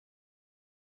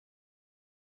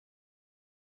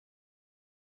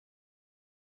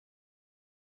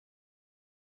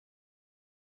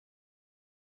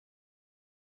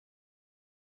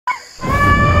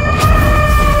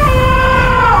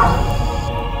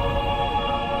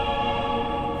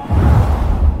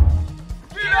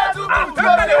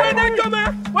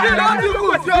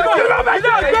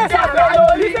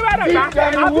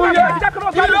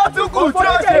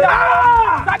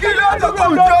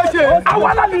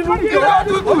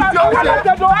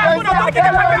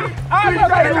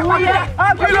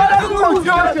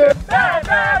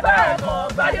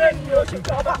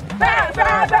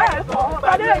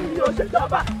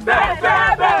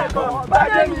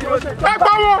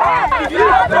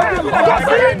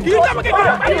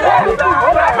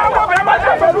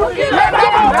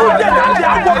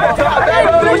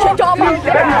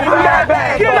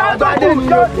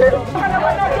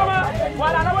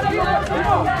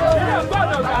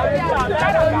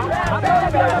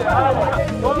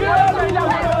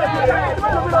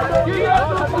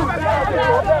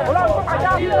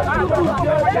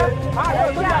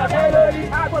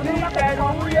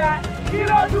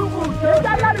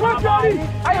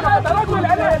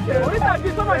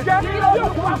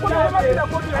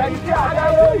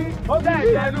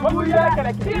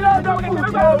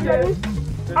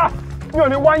Mi ò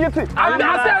ní wáyé tì.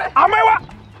 Àmọ́ wá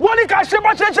wọ́n ní ká ṣe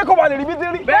bá ṣe é ṣe kó wà lè rí bí dé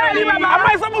rí. Bẹ́ẹ̀ni bàbá.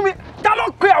 Àmọ́ ìsọ́ fún mi ta ló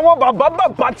pe àwọn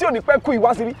bàbá tí ò ní pẹ́ kú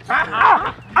ìwá síbí.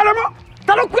 Àrẹ̀mọ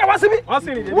ta ló pe àwa síbí.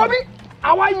 Wọ́n bí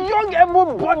our young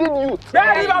able-bodied youth.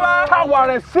 Bẹ́ẹ̀ni bàbá. Our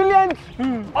resilient,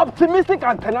 optimistic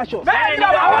and tenacious. Bẹ́ẹ̀ni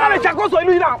bàbá. Àwọn ọ̀rẹ́ ìṣàkóso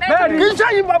ìlú yìí náà. Bẹ́ẹ̀ni. Kì í ṣe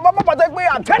yìí bàbá pàtẹ́ pé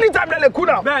at any time lè kú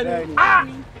náà. Bẹ́ẹ̀ni.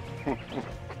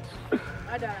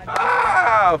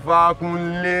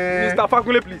 Fakunle. Mr.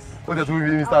 Fakunle, please. Ó tẹ̀ tún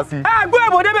bí Mr. C. Gbé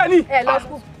èbò débẹ̀ ni. Ẹ lọ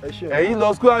school. Ẹ̀yin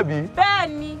lọ school àbí?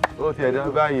 Bẹ́ẹ̀ni. Ó ti ẹ̀dá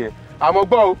báyẹn. Àmọ́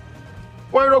gbọ́ o,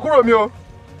 wọ́n ro kúrò mi o.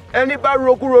 Ẹni bá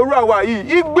ro kúrò orú àwa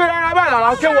yìí, igbe rárá báyìí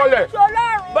làrá ké wọlẹ̀.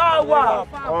 Bá wà.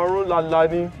 Ọ̀run làlà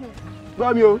ni.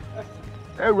 Gbọ́ mi o,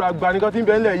 ẹrù àgbà nìkan tí ń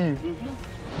bẹ ńlẹ̀ yìí.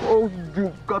 Ó ju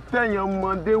nǹkan tẹ̀yìn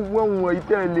ọmọdé wọ̀wọ̀n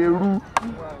ìtẹ̀ lè rú.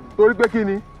 Torí pé kí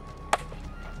ni?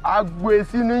 Agbo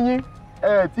èsì níyín.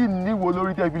 Ẹ tí níwo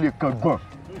lórí tẹ́ fi lè kàn gbọ̀n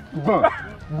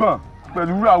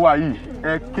pẹ̀lú irú àwa yìí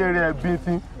ẹ kéré ẹ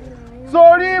bíntín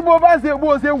sórí bó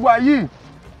ṣe wà yìí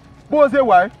bó ṣe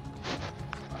wà ẹ́.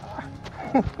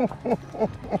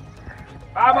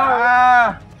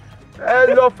 Bàbá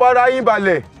ẹ lọ fara yín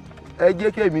balẹ̀ ẹ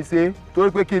jẹ́ kí èmi ṣe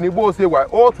torí pé kí ni bó ṣe wà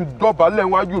ó tún dọ̀bálẹ̀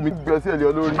níwájú mi gbẹ́sẹ̀ lé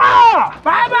ọ lórí.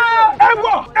 Bàbá ẹ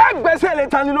gbọ́ ẹ gbẹ́sẹ̀ lé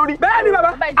ta ni lórí. Bẹ́ẹ̀ni bàbá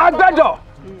agbẹ́dọ̀.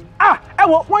 Ẹ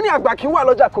wo wọ́n ní àgbà kí n wà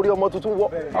lọ́jà kórè ọmọ tuntun wọ́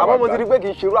àmọ́ mo ti rí pé kì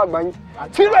í ṣerú àgbà yín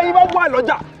tí irú ẹ̀yin bá wà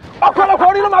lọ́jà ọ̀pọ̀lọpọ̀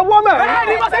orí ló máa wọ́ mẹ́rin.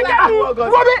 Bẹ́ẹ̀ni mo ṣe jẹ́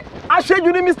wọ́n bí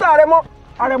aṣẹ́jú ní Mr.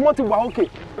 Aremo ti wà òkè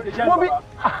wọ́n bí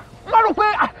má rò pé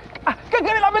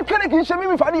kékeré lábẹ́ kéré kì í ṣe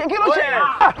mímí fàdíyẹ kí ló ṣe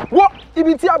wọ́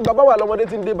ibi tí àgbà bá wà lọ́mọdé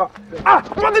ti ń dé bá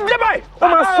wọ́n ti dé báyìí ó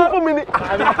máa sún fún mi ni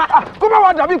kó má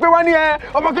wà dàbí pé wọ́n ní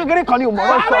ọmọ kékeré kan ní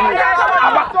òmùrán sọ mi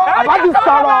àbá ti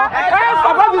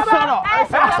sọ̀rọ̀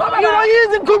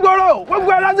ìròyìn ti kú gbòòrò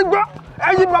gbogbo ẹ̀ láti gbọ́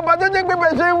ẹ̀yin bàbá tó jẹ́ pé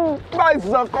bẹ́ẹ̀ ṣe ń bá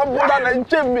ìsàn kan bóra náà ń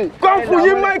ṣe mí kọ́ fún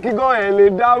yín máìkì gan ẹ̀ lè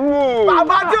dààmú.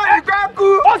 Bàbá tí ò ní pẹ́ kú.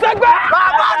 Ó ṣe gbẹ́.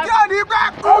 Bàbá tí ò ní pẹ́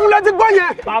kú. Òun lè ti gbọ́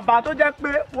yẹn. Bàbá tó jẹ́ pé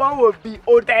wọ́n wò bí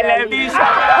o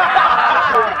tẹlifíṣàn.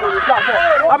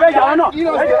 Abẹ́ ìyàwó náà.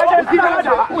 Ẹ̀jẹ̀ sí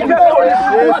dáadáa.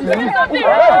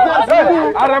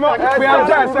 Arẹmọ pé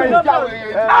ajá ẹsẹ̀ yìí.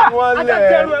 Wọ́n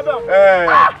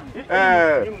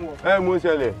lẹ̀ mú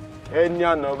ṣẹlẹ̀ ẹni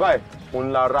àná báyìí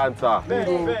òun la rántà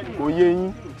kò yé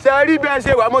yín. Ṣé rí bẹ́ẹ̀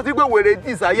ṣe wà mo ti gbé wèrè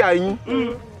dìsáyà yín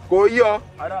kò yọ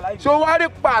ṣó wá rí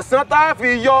pàṣán tá a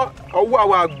fi yọ ọwọ́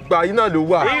àwọn àgbà yìí náà ló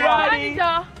wà.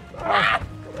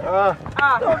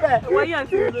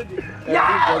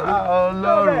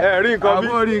 Ọlọ́run ẹ̀rí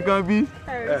nǹkan bí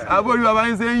àbórí bàbá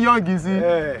yín ṣe ń yọ̀ǹgì sí.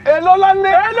 Èló lọ ní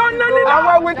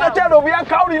àwọn ewé tó jẹ́ rògbòyà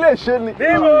káórì lè ṣe ni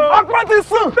ọpọ́n ti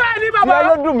sùn tí ẹ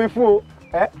ló dùn mí fún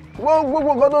o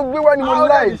gbogbo nǹkan tó gbé wá ni mo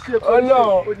láì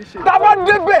Ọlọ́run tá a bá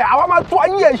débẹ̀ àwọn máa tó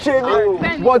ayé ẹ̀ ṣe ni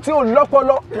bọ̀ tí ò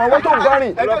lọ́pọlọ wọn tó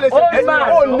gbárìn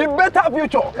ò ní better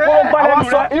future àwọn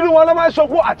sọ irú wọn ló máa ń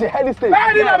ṣọkú àti health state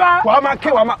wàá máa ké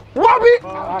wàá máa wọ́n bí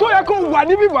tó yẹ kó wà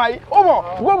níbí báyìí ó mọ̀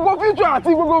gbogbo future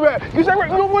àti gbogbo bẹ̀ kì í ṣe pé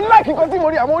mo láìkí kan tí mo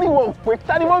rí àwọn orí wọn ò pé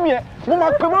tani mọ́mí ẹ̀ mo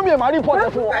máa pe mọ́mí ẹ̀ máa rí pọ́ọ̀tẹ̀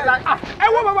fún wọn ẹ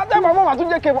wọ́n bàbá tẹ́ màmá wà tún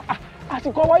jẹ́ ké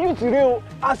àsìkò wáyú ti ré o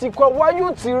àsìkò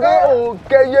wáyú ti ré o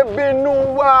kẹyẹ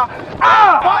bínú wa.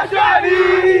 Ọjọ́ ni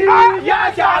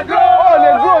yá ṣàgó. Ó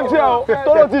lè dúró jẹ́ o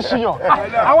tó ló ti ṣìyàn.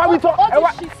 Àwa bí tọ́ ẹ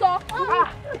wá.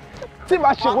 tí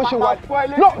màá ṣe bó ṣe wà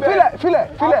no filẹ̀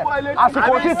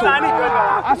àsìkò títò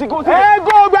àsìkò títò.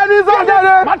 ẹ̀ẹ́gọ́ ọgbẹ́ni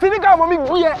sọ́jẹ́rẹ́. màá ti ní káwọn ọmọ mi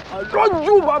gbú yẹ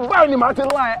lójú bàbá ni màá ti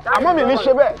lá ẹ àmọ́ mi ní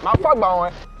ṣe bẹ́ẹ̀ màá fàgbà wọn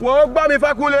ẹ. wọ́n gbá mi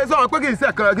Fákúnlé sọ̀rọ̀ pé kì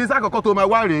í sàkọ́kọ́ tó máa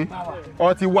wá rèé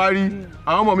ọ ti wá rí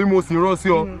àwọn ọmọ mi mo sì rán sí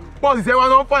ọ pọ́ọ̀sì sẹ́wọ́n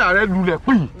náà fàyà rẹ lulẹ̀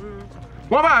pì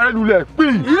wọ́n fàyà rẹ lulẹ̀ pì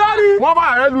wọ́n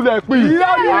fàyà rẹ lulẹ̀ pì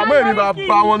àmọ́ èmi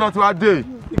bàbá wọn náà ti wá dé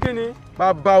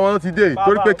bàbá wọn ti dé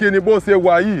torí pé kí ni bó ṣe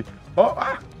wà yìí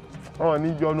ọ̀ ní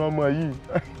yọnu ọmọ yìí.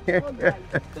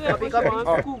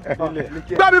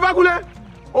 gbá mi Fákúnlé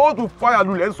ó tún fàyà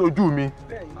lulẹ̀ ń sojú mi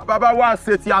bàbá wa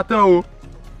ṣe ti atán o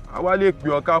àwa lè pè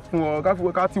ọ́ ká fún ọ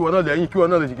ká tí wọn náà lẹ́yìn kí wọn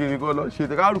náà lè ṣe kékeré kọ́ lọ ṣe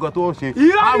ká lùkọ́ tó ń ṣe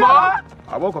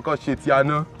àmọ́ kankan ṣe ti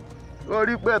àná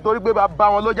torí pé bàbá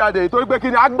wọn ló jáde torí pé kí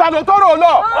ni àgbàdo tó rò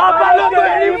lọ. ọba ló gbé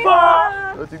ní fọ́.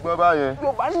 ó ti gbọ́ báyẹn.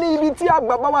 Yorùbá ní ibi tí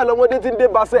àgbà bá wà lọ́mọdé ti ń dé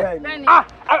basẹ̀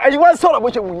ẹ̀yin wá ń sọ̀rọ̀ bó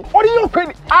ṣe wù yín orí yóò pè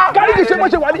ní kárí kì í ṣe bó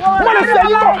ṣe wà ní wọ́n lè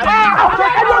sẹ́yìn bọ̀.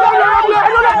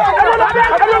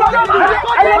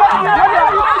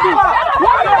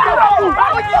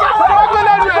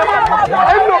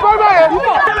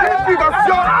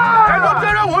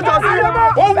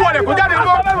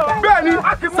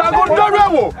 Sago dọ́rọ̀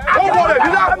ẹ̀wò, ó wọlé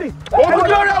nílá, ogun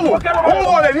dọ́rọ̀ ẹ̀wò, ó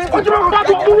wọlé ní ojúmọ́ bá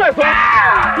tún kúrò ẹ̀sọ́.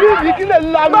 Yóò ní kílẹ̀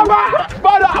ńlá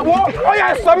bára àwọn ọ̀yà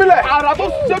ìsọmílẹ̀. Àrà tó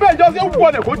ṣe bẹ́ẹ̀ jọ sí ó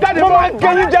wọlé kó jáde mọ́. Mo máa ń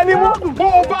gẹ̀yìn jẹ nímú. Bó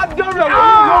o bá dọ́rọ̀ ẹ̀wò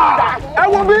yóò dà. Ẹ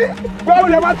wo bí báwo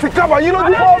lè máa ti kábọ̀ yín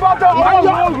lójú. Bó o bá dọ̀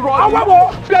ọwọ́ wo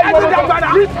ẹ ti dàgbà dà.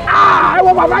 Ẹ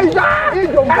wo bàbá ìjà.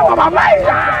 Ẹ wo bàbá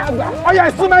ìjà. Ọ̀yà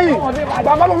ìsúnmẹ́yìn.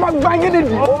 Bàbá ló máa gbá yín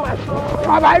nídìí.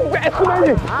 Bàbá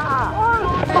ìsúnmẹ́yìn.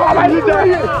 Bàbá yìí dẹ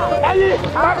ẹyin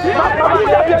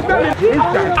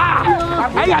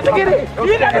ẹyin àti kiri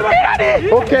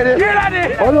yìí ó kéré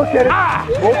olókèrè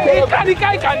ìkànnìkà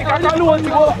kan ló wọ́n ti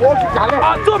wọ́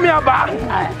ọtún mi àbá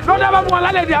lọ́dọ̀ bá mú wọn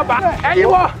lálẹ́ di àbá ẹyin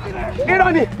wọ́ irọ́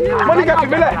ni mo ní kẹ́kẹ́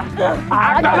mílẹ̀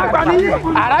àgbàlagbà ní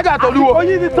àràgà tó lúwo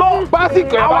oyin ti tó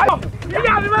básìkò ẹ̀ wá.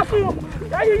 ìyá mi máa sùn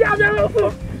ẹyin ìyá mi máa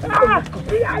sùn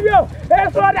ìyá mi ò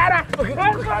èso dára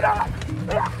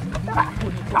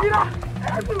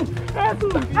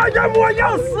ọjọ́ mú ọjọ́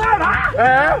sọ̀rọ̀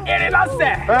ìrìn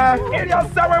lọ́sẹ̀ ìrìn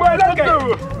ọ̀sẹ̀ wẹ̀wẹ̀ lókè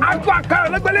àgọ́ àkàrà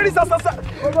lọ́gbẹ́lẹ́ ní sọ́sọ́sọ́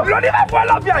lóní bá fọ́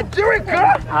lọ́bì àjírí kan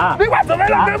nígbà tó fẹ́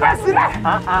lọ́gbẹ́ gbẹ́ sílẹ̀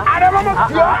àrẹ̀mọ́ mọ̀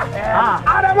kí ọ́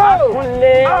àrẹ̀mọ́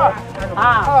Fakunle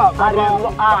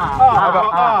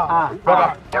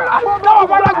táwọn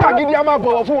bá dàgbà gidi a máa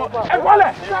bọ̀wọ̀ fún wọn ẹ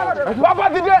fọ́lẹ̀ bàbá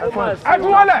ti dé ẹ fi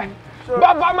wọ́lẹ̀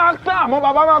bàbá máa tán àmọ́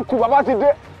bàbá máa kú bàbá ti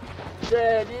dé.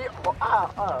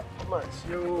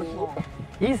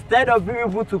 Instead of being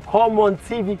able to come on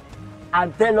TV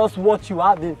and tell us what you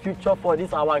have in future for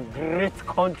this our great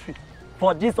country,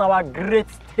 for this our great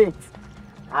state,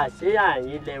 àṣé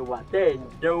àyìn lẹ wà tẹ́ ẹ̀ ń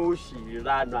dán òṣì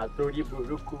ìranù àtòrí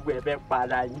burúkú ẹ̀fẹ́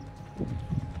para yín.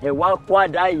 Ẹ wá kó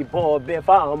àdá ìbọn ọbẹ̀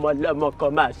fáwọn ọmọ ọlọ́mọ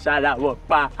kan máa ṣara wọn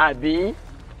pa àbí?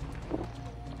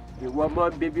 Ìwọ ọmọ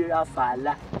bébí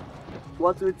rásàlá,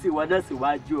 wọ́n tún tì wọ́n náà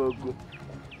síwájú ogun.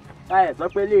 Báyẹ̀ sọ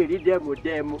pé lè rí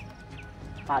dẹ́mu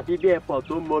àbí bí ẹ̀fọ́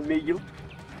tó mọ méyó.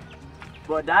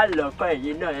 Bọ̀dá lọ́kọ̀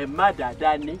ẹ̀yìn náà ẹ má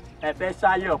dáadáa ní ẹ fẹ́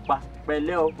sáyọ̀ pa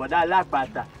pẹ̀lẹ́ o bọ̀dá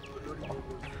alápàtà.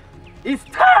 It's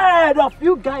time of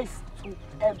you guys to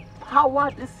empower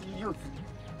this youth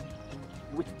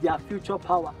with their future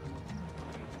power.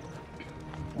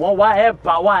 Wọ́n wá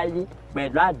empower yín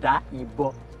pẹ̀lú àdá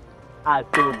ìbọn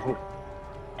àtògùn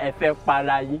ẹ fẹ́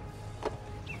para yín.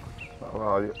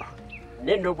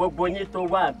 Nínú gbogbo yín tó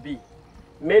wà bí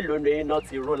mélòó ni iná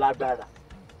ti ró lágbára.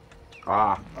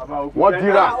 Wọ́n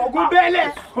dira. Ogun bẹ́lẹ̀.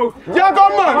 Jẹ́ kó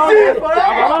mọ̀ sí.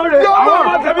 àwọn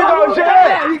ọmọ tẹ̀mí kan ṣe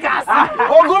é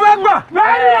ogun mẹ́gbà.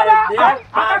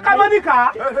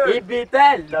 Akẹ́kọ̀ọ́ Ibi tẹ́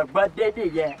ẹ̀ lọ́gbọ́n dé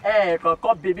nìyẹn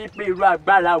kọ̀ọ̀kan bíbí pé irú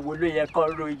agbára wo ló yẹ kó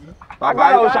ro yìí.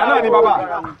 agbára òòṣà náà ni bàbá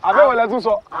àbẹ̀wò lẹ tún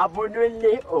sọ.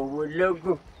 Abúlé òun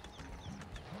lógún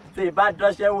tí bá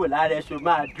dọ́ṣẹ́ wò lára ẹ̀ṣọ́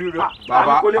máa dúró.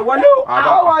 Bàbá kò lè wọlé o.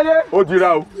 bàbá ó dira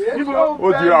o ó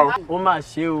dira o. Ó mà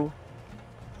ṣe o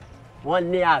wọ́n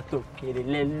ní àtòkèrè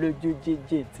lẹ lójú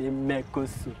jíjìn tí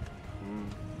mẹ́kọ̀ọ́sù.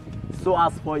 So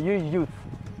as for you youth,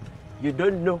 you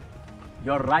don't know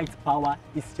your right power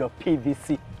is your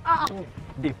PVC.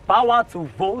 The power to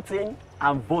vote in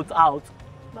and vote out.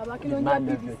 The man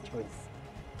of your choice.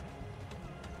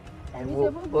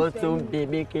 Ó tún bí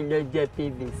mi kí ló jẹ́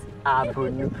PVC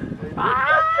àbònú.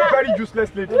 Very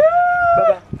useless lady.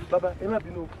 Bàbá ẹ má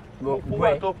bínú. Mo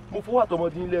fọwọ́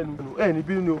àtọmọdé lẹ́nu. Ẹ ní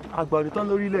bínú àgbà nìtàn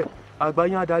lórí ilẹ̀ àgbà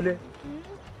yín adalẹ̀.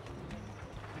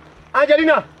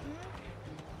 Angelina.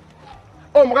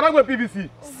 Oh, mo kàn gbé PVC.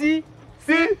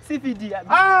 CVD.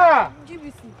 Ah!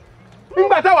 GBC.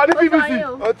 nígbà táwa ní BBC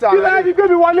kí lẹ́yìn fi gbé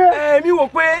mi wọlé. mi wò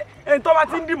pé tó bá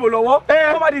ti ń dìbò lọ́wọ́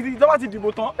tó bá ti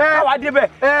dìbò tán káwa débẹ̀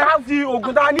ká fi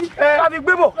oògùn tá a ní ká fi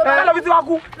gbébò ká lọ fi tiwa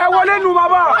kú ẹ wọlé nu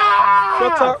bàbá.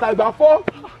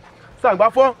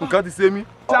 Ṣàgbáfọ́ nǹkan ti ṣe mí.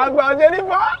 Ṣàgbàjẹ́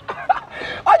nípa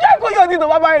ọjọ́ ikú yóò ti tó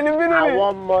bàbá yẹn ní bínú ni. Àwọn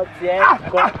ọmọ tiẹ̀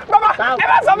kọ́. Bàbá ẹ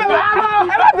bá sọ bẹ́ẹ̀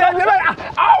ẹ bá tiẹ̀ ṣe bẹ́ẹ̀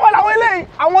àwọn làwọn eléyìí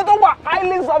àwọn tó wà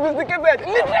highly sophisticated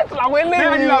literate làwọn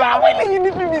eléyìí àwọn eléyìí ní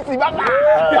BBC bàbá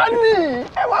wọ́n ní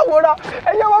ẹ má wòrán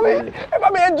ẹ bá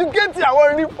mi educate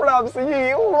àwọn refraps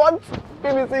yìí what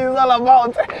BBC is all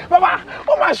about. Bàbá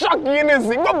ó máa ṣọ́ọ̀kì yín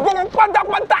nísìn gbogbo wọn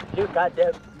pátápátá. Look at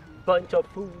them bunch of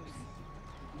fools.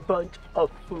 Bunch of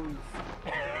fools.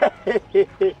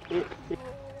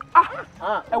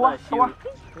 Ẹ wá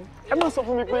ẹ má sọ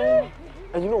fún mi pé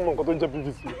ẹ̀yin náà mọ nǹkan tó ń jẹ́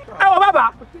BBC. ẹ wọ bàbá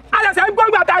àjẹsẹ̀ ń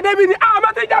gbọ́ngbà tá a débi ni àwọn ọmọ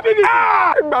ti jẹ́ BBC.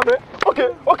 Gbà mí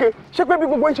ok ṣé pé bí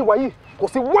gbogbo ń ṣe wà yìí kò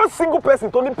sí one single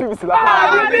person tó ní BBC lára.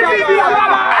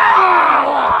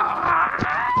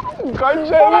 Nǹkan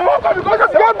ṣe mí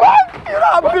gbẹ́bọ́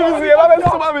ìrọ̀ BBC ẹ bá fẹ́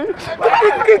sọ ma mi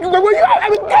gbogbo yìí ẹ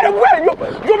bí kẹ́rẹ̀ wẹ̀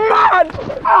you mad.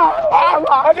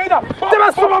 Tẹ́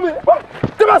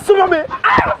bá súnmọ́ mi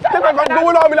tẹ́ bá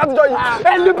gbowó lọ́wọ́ mi látijọ́ yìí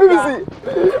ẹ ní BBC.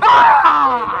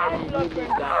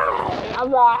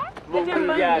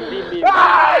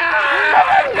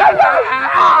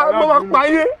 Mo máa pa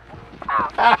yé.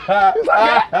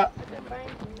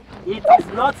 It is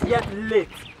not yet late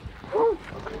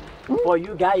for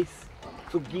you guys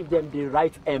to give them the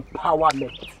right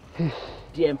empowerment.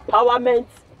 The empowerment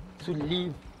to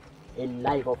live a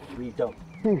life of freedom.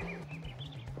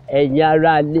 Ẹ̀yin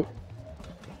ará ilé,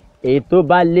 èyí tó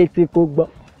bá létí kó gbọ́,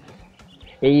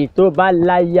 èyí tó bá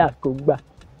láyà kó gbà.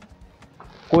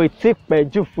 Kò tí pẹ́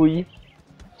jù fún yín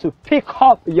to pick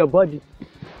up your body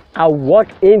and walk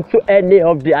into any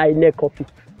of the INEC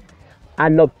office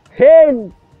and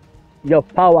obtain your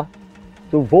power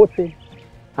to vote in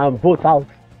and vote out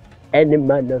any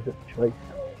man of your choice.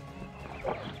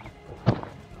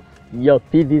 Your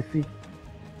PVC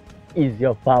is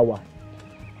your power.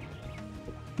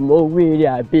 Mo wíire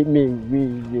àbí mi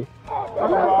wíire.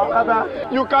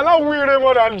 You cannot weary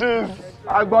more than this.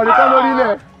 Àgbọ̀n nìkan lórí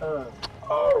ilẹ̀.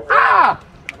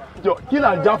 Jọ kí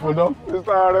là ń jà fún náà?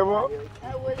 Mr. Aremo.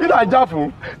 Kí là ń jà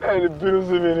fún? Ẹni bínú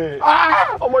sí mi ni.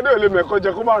 Ọmọdé ò lè mẹ̀kọ́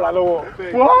jẹ kó má rà lọ́wọ́.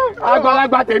 Wọ́n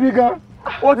àgbàlagbà tèmi gan.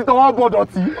 Ó ti tọwọ́ bọ̀dọ̀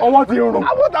tí ọwọ́ ti rùn.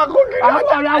 Àbúta kò kiri.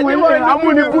 Àtàrí àwọn ilé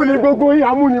amúnibú ni gbogbo yín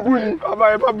amúnibú ni. Bàbá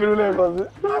ẹ bá bínú lẹ́ẹ̀kan sí.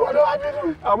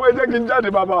 Àmọ́ ẹ jẹ́ kí n jáde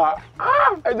bàbá.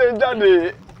 Ẹ jẹ́ kí n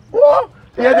jáde. Wọ́n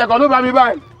ìyẹn tẹ̀kọ́ ló bá mi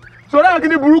báyìí. Sọ̀rọ̀ àwọn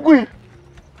kìíní burúkú yìí.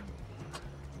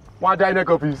 Wọ́n á dá INEC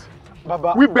office.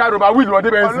 Bàbá. Wí bẹ́ẹ̀ rọ̀bà wí lọ́dẹ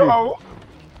bẹ́ẹ̀ sí. Ọlọ́run.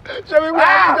 Ṣé wípé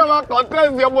ìjọba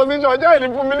contest the opposition ọjọ́ ìní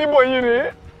fún mi níbo yìí ni?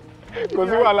 Kò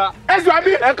sí wàhálà. Ẹ sọ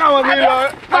àbí. Ẹ káwọn sí lọ.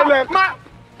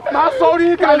 Máa sọ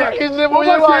orí kalẹ̀. Kì í ṣe fún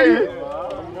yín báyìí.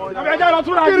 Ẹjẹ́ lọ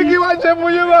túra Kí wá ṣe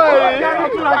fún yín báyìí?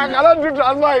 I cannot do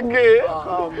transfer again.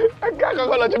 Ẹ kí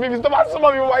àkọ́kọ́ lọ ṣe BBC tó bá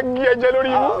súnmọ́ mi wá gé ẹ̀jẹ̀ lórí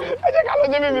imú. Ẹ jẹ́ ká lọ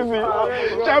ṣe BBC.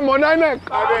 Ṣé mọ̀ INEC?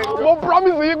 Mo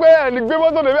promise yín pé ẹ̀ ní gbé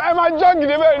mọ́tò débẹ̀. Ẹ máa jọ́ọ̀gì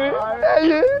débẹ̀ ni.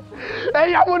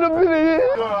 Ẹyẹ amúnubí ni yín.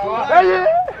 Ẹyẹ.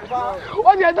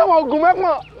 Ó jẹ́ tó wọn ogun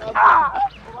mẹ́pọ̀n.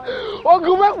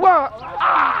 Ogun mẹ́pọ̀n.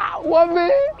 Wọ́n mi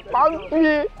máa ń fi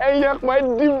ẹyin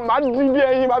ẹ̀pọ̀n máa di bí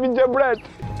ẹyin máa fi jẹ bread.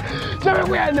 Ṣé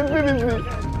wípé ẹ̀ ní BBC?